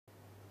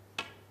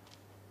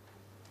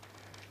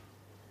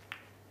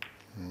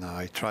No,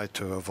 he tried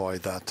to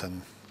avoid that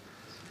and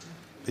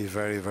be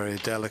very, very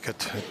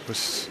delicate. It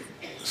was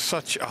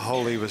such a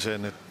hole he was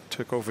in. It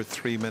took over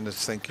 3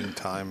 minutes thinking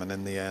time, and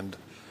in the end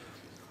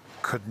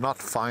could not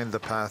find the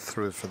path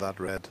through for that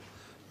red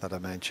that I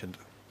mentioned.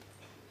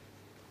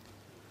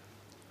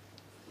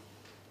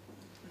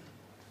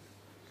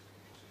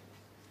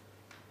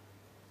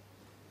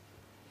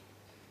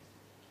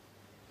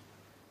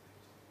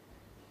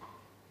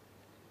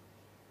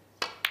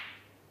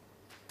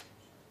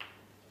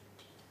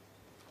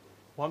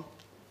 One.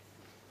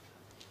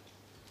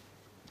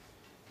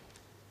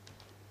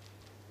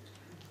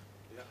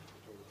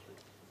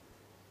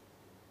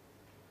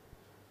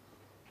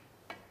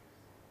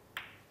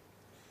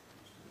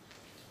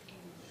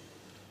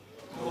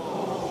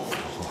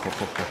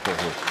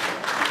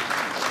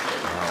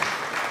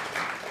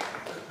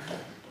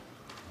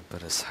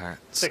 But his heart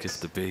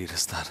skipped the beat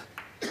as that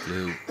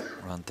blue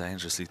ran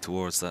dangerously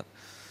towards that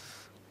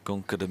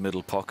gunk of the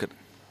middle pocket.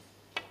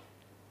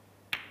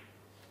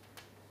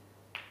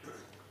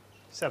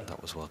 7.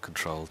 That was well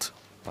controlled,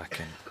 back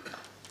in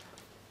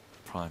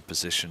prime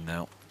position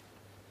now.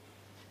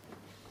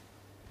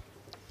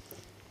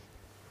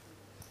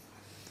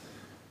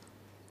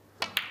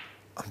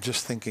 I'm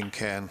just thinking,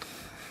 Ken,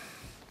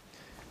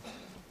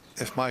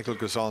 if Michael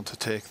goes on to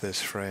take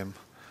this frame,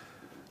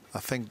 I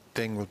think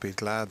Ding will be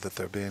glad that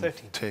they're being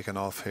 13. taken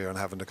off here and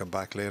having to come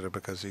back later,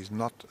 because he's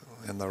not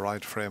in the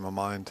right frame of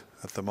mind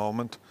at the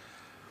moment.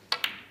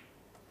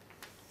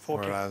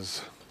 14.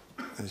 Whereas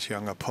his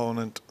young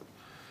opponent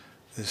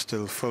is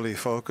still fully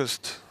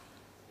focused.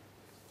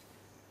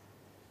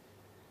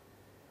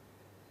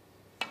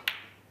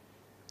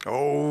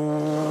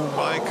 Oh,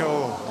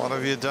 Michael, what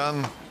have you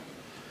done?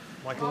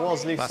 Michael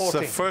Wasley, That's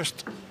 14. the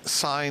first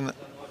sign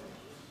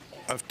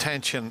of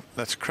tension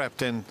that's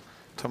crept in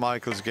to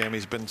Michael's game.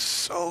 He's been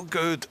so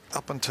good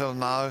up until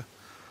now.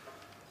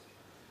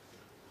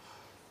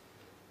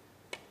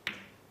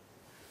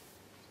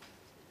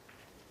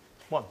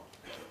 One.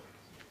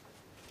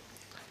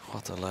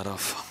 What a let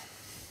off.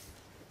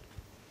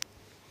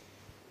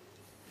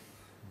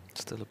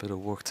 Still a bit of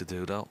work to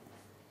do though.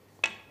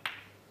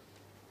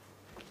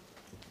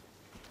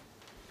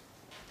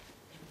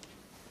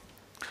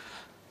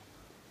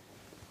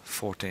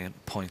 "14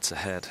 points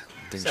ahead.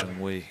 Ding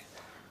Junhui.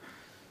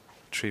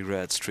 3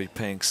 reds, 3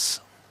 pinks.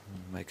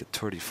 Make it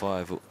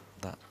 35 with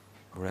that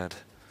red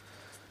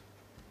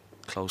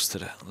close to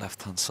the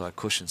left-hand side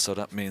cushion. So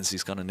that means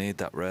he's going to need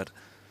that red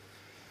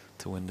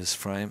to win this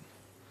frame.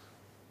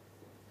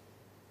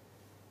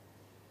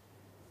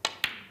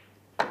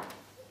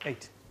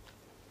 8.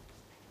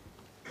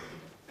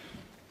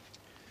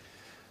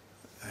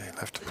 He'll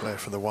have to play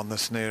for the one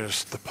that's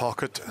nearest the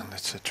pocket, and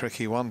it's a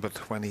tricky one,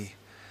 but when he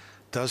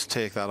does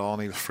take that on,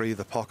 he'll free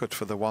the pocket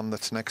for the one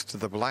that's next to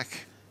the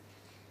black.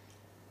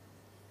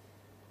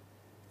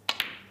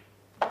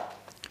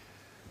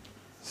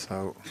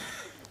 So,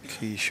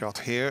 key shot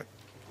here.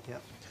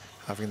 Yep.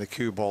 Having the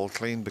cue ball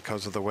clean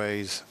because of the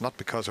ways, not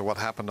because of what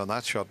happened on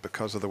that shot,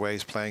 because of the way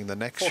he's playing the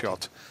next 14.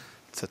 shot.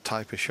 It's a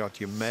type of shot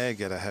you may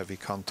get a heavy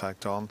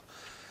contact on,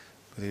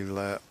 but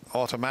he'll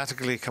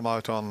automatically come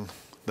out on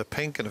the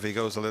pink, and if he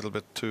goes a little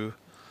bit too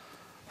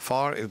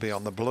far, he'll be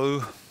on the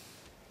blue.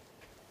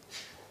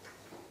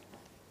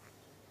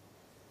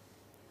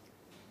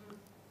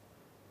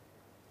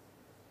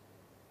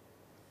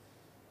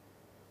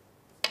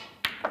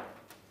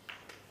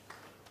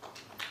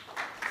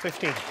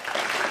 $15.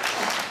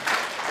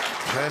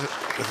 Played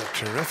it with a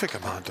terrific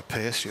amount of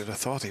pace. You'd have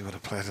thought he would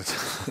have played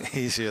it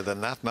easier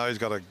than that. Now he's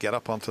got to get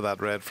up onto that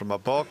red from a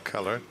bog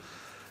colour.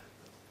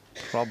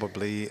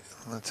 Probably,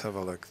 let's have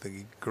a look.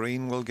 The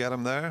green will get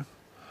him there,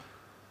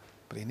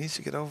 but he needs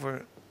to get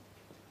over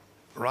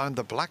around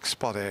the black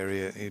spot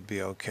area. He'd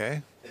be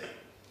okay.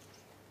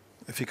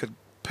 If he could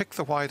pick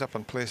the white up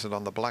and place it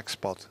on the black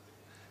spot,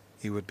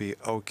 he would be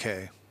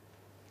okay.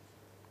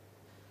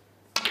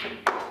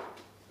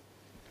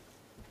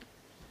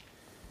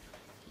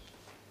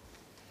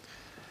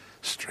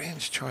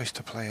 Strange choice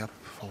to play up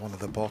for one of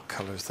the bulk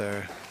colours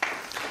there.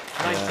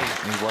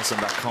 Yeah, he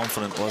wasn't that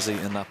confident, was he,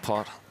 in that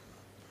pot?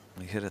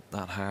 He hit it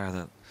that hard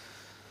that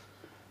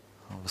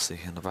obviously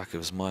in the back of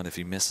his mind, if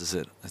he misses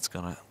it, it's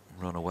going to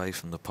run away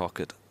from the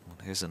pocket.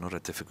 Here's another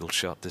difficult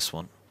shot, this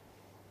one.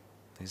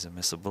 These are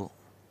missable.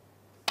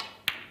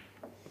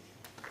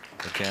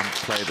 Again,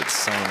 played it the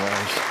same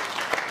way.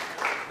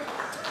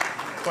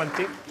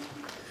 20.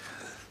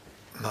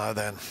 Now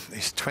then,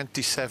 he's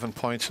 27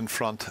 points in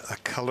front. A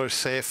colour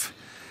safe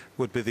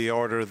would be the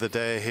order of the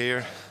day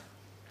here.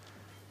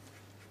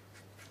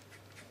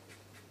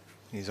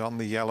 He's on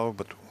the yellow,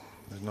 but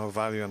there's no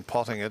value in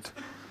potting it.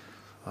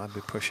 I'd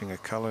be pushing a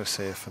colour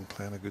safe and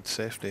playing a good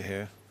safety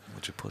here.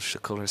 Would you push the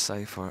colour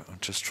safe or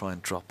just try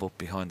and drop up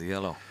behind the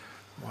yellow?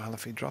 Well,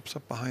 if he drops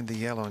up behind the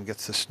yellow and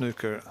gets the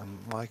snooker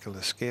and Michael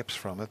escapes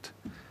from it,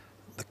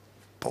 the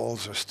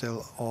balls are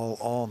still all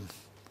on.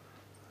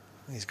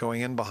 He's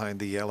going in behind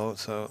the yellow,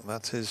 so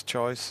that's his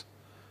choice.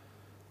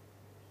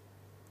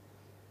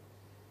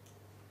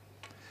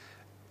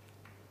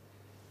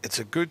 it's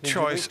a good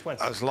Injury choice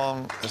 20. as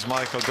long as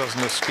Michael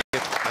doesn't escape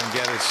and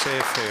get it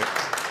safe here.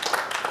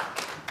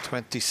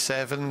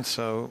 27,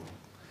 so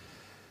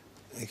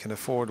he can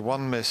afford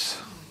one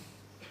miss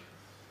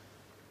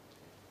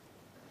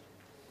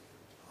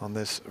on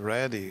this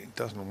red. He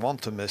doesn't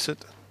want to miss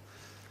it.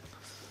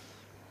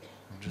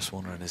 I'm just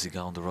wondering, is he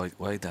going the right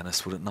way,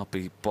 Dennis? Would it not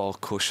be ball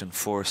cushion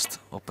first,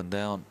 up and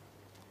down?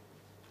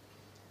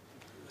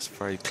 It's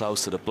very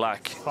close to the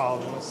black.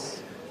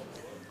 Fouls.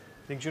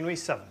 Big Junui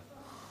 7.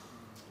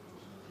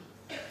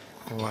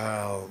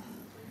 Well,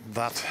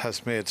 that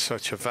has made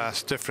such a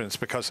vast difference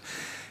because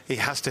he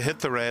has to hit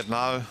the red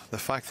now. The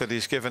fact that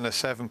he's given a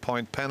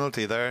 7-point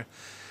penalty there,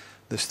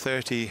 there's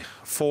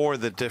 34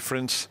 the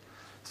difference.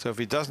 So if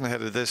he doesn't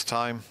hit it this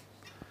time,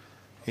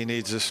 he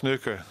needs a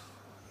snooker.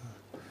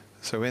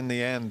 So in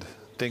the end,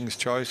 Ding's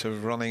choice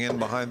of running in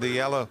behind the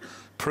yellow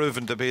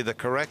proven to be the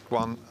correct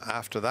one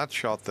after that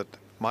shot that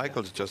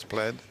Michael's just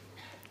played.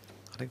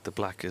 I think the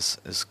black is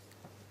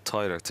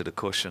tighter to the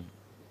cushion.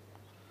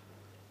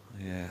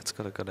 Yeah, it's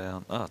got to go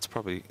down. Oh, it's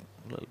probably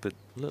a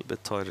little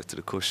bit tighter to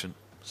the cushion.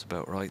 It's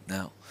about right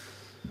now.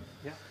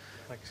 Yeah,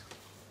 thanks.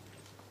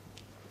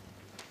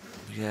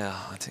 Yeah,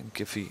 I think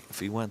if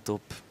he went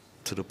up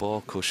to the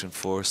ball cushion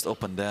first,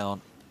 up and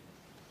down.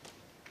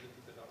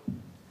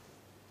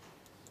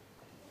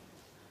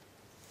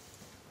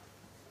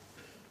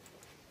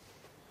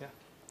 Yeah.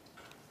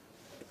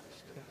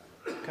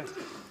 Okay.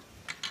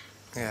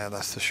 Yeah,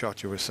 that's the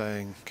shot you were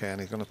saying, Ken.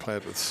 He's going to play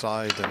it with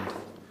side and...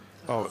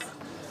 Oh.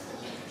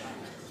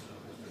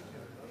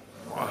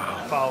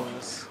 Wow.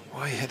 Fouls.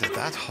 Why hit it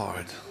that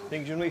hard?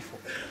 Big Junui 4.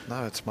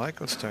 Now it's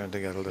Michael's turn to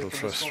get a little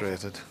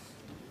frustrated.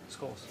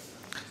 Scores.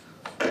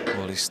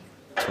 Well, he's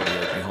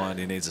 28 behind.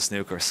 He needs a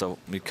snooker, so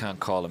we can't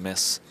call a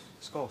miss.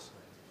 Scores.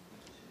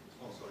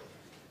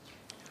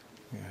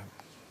 Yeah.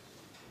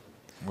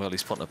 Well,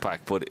 he's putting it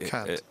back, but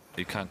Can't.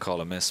 he can't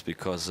call a miss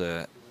because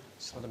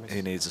It's not a miss.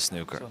 he needs a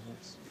snooker. It's not a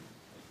miss.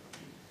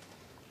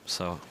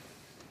 So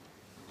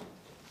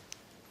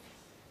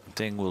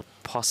Ding will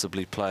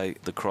possibly play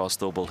the cross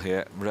double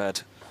here.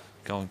 Red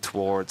going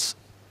towards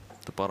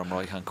the bottom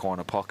right-hand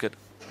corner pocket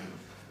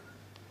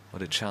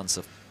with a chance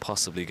of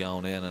possibly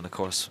going in, and of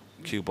course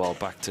cue ball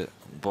back to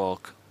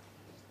balk.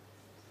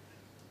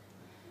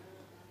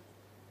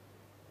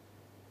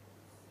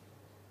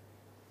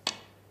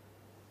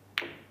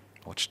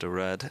 Watch the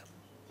red.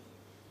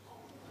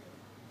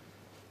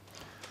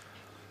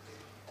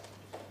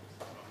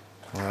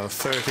 Well,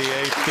 38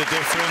 the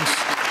difference.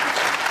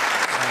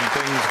 And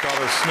Ding's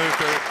got a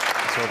snooker.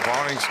 So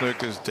barring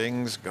snookers,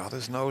 Ding's got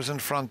his nose in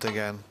front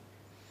again.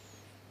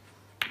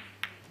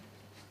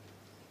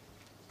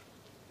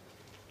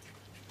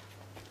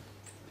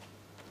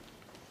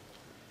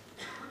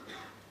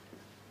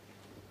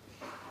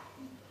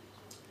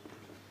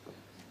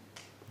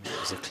 It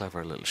was a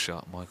clever little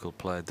shot Michael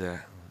played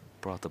there.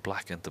 Brought the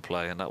black into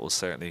play, and that will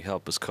certainly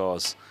help his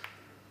cause.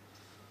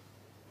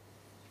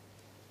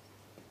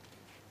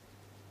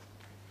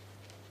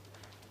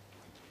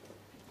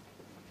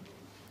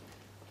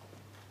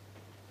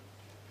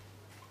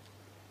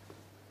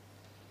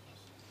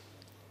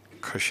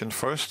 Cushion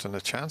first and a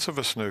chance of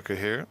a snooker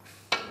here.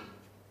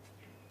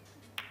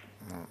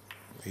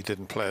 He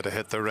didn't play to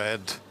hit the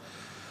red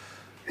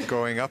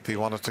going up. He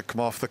wanted to come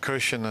off the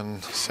cushion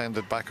and send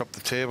it back up the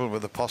table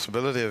with the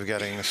possibility of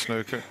getting a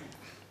snooker.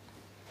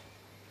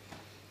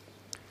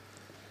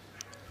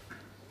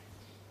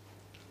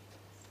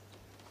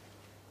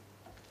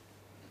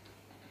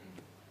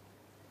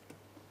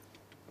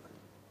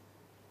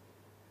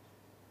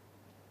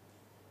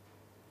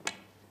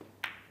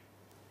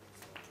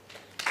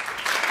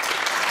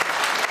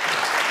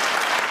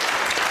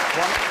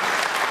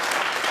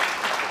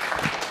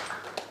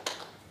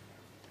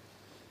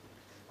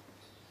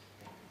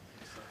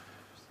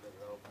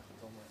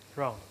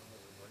 Round.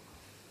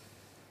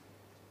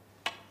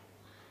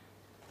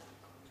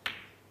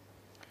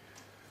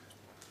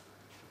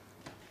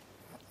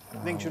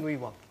 Big Junui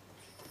 1.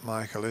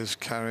 Michael is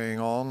carrying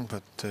on,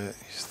 but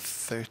he's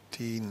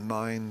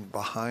 39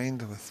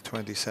 behind with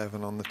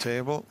 27 on the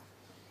table.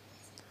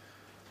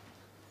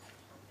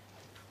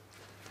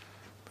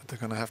 But they're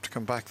going to have to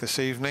come back this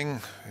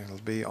evening. It'll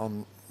be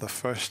on the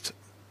first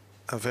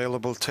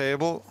available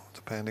table,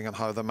 depending on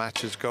how the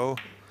matches go.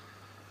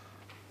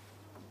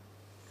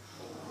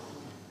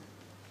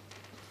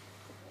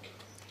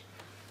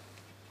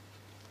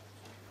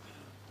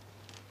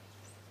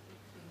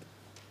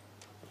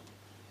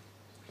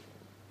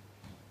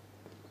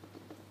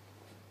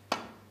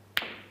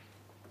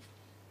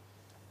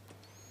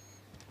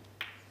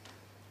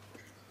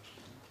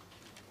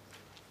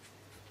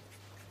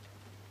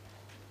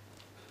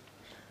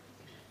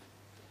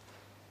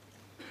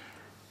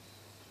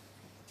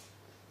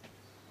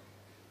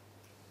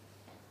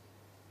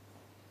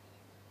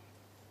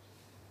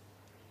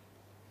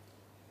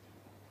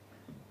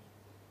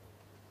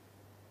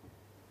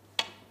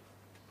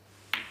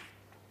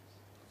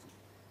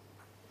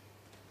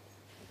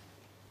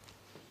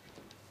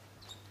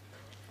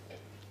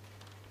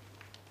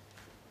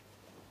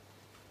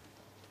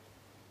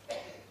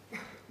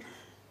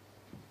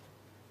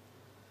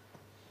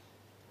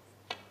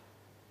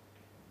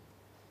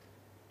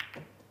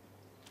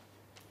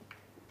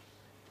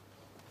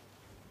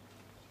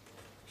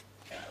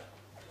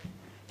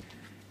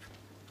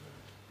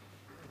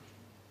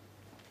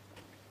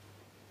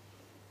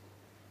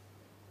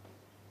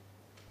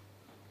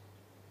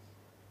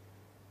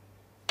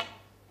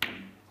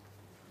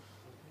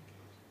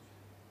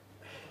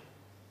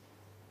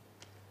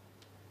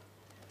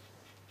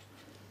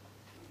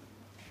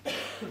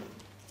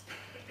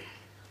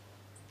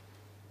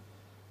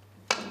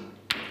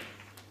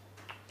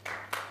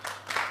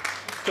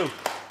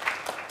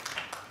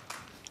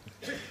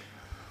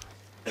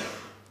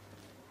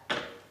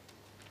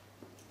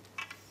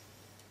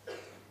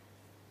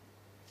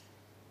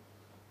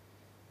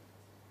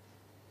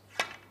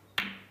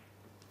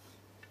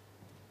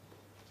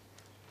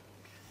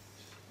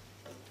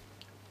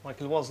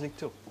 Michael Wasley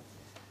 2.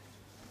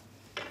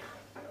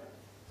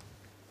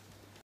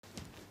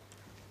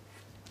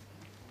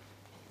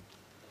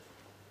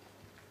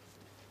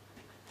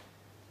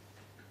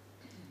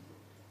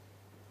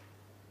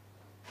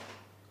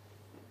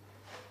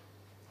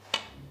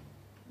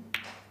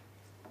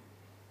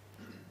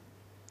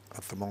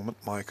 At the moment,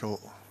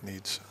 Michael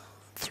needs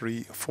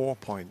 3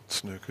 4-point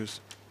snookers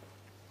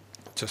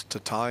just to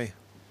tie.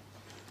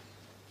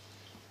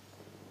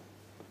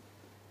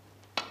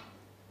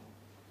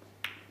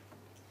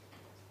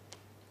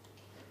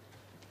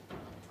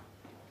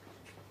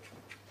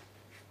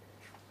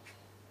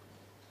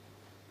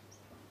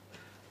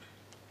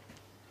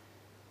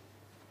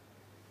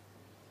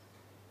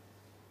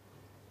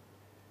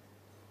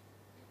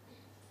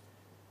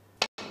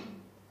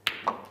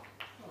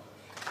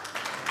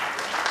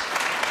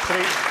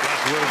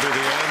 That will be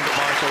the end.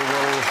 Michael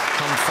will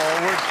come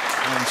forward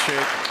and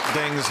shake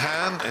Ding's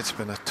hand. It's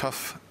been a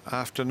tough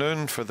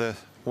afternoon for the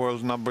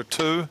world number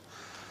 2,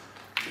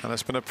 and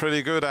it's been a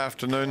pretty good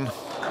afternoon.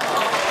 But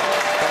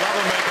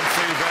that'll make him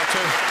feel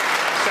better.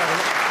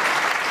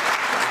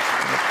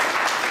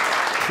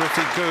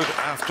 Pretty good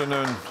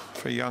afternoon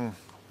for young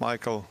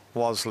Michael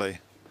Wasley.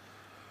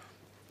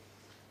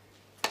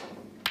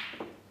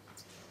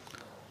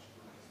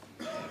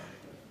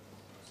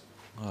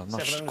 I'm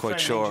not quite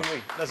sure.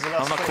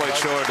 I'm not quite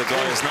sure the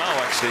guys now,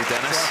 actually,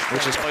 Dennis,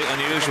 which is quite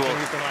unusual.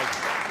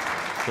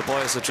 The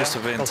boys have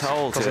just been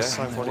told here,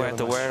 they weren't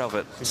aware of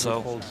it,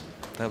 so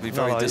they'll be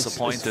very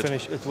disappointed.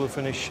 It will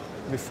finish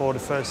before the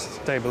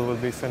first table will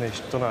be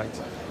finished tonight.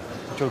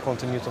 It will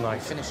continue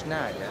tonight. Finish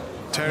now, yeah?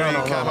 Terry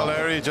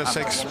Camilleri just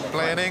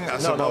explaining, I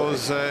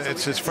suppose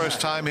it's his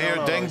first time here.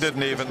 Ding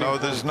didn't even know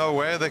there's no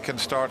way they can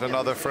start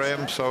another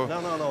frame, so...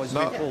 No, it's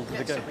been pulled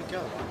again.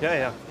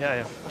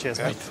 Yeah. Cheers,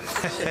 mate.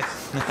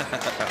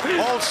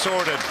 All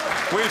sorted.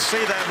 We'll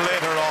see them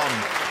later on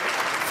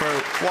for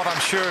what I'm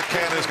sure,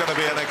 Ken, is going to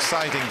be an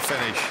exciting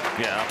finish.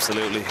 Yeah,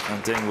 absolutely.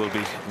 And Ding will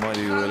be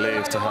mighty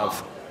relieved to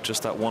have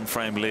just that 1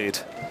 frame lead.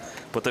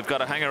 But they've got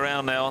to hang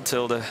around now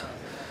until the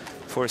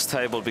first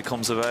table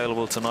becomes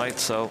available tonight.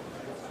 So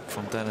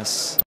from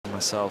Dennis and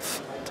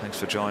myself, thanks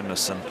for joining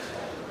us, and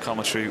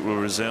commentary will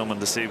resume in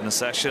this evening's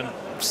session,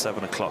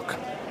 7 o'clock.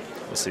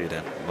 We'll see you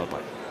then.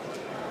 Bye-bye.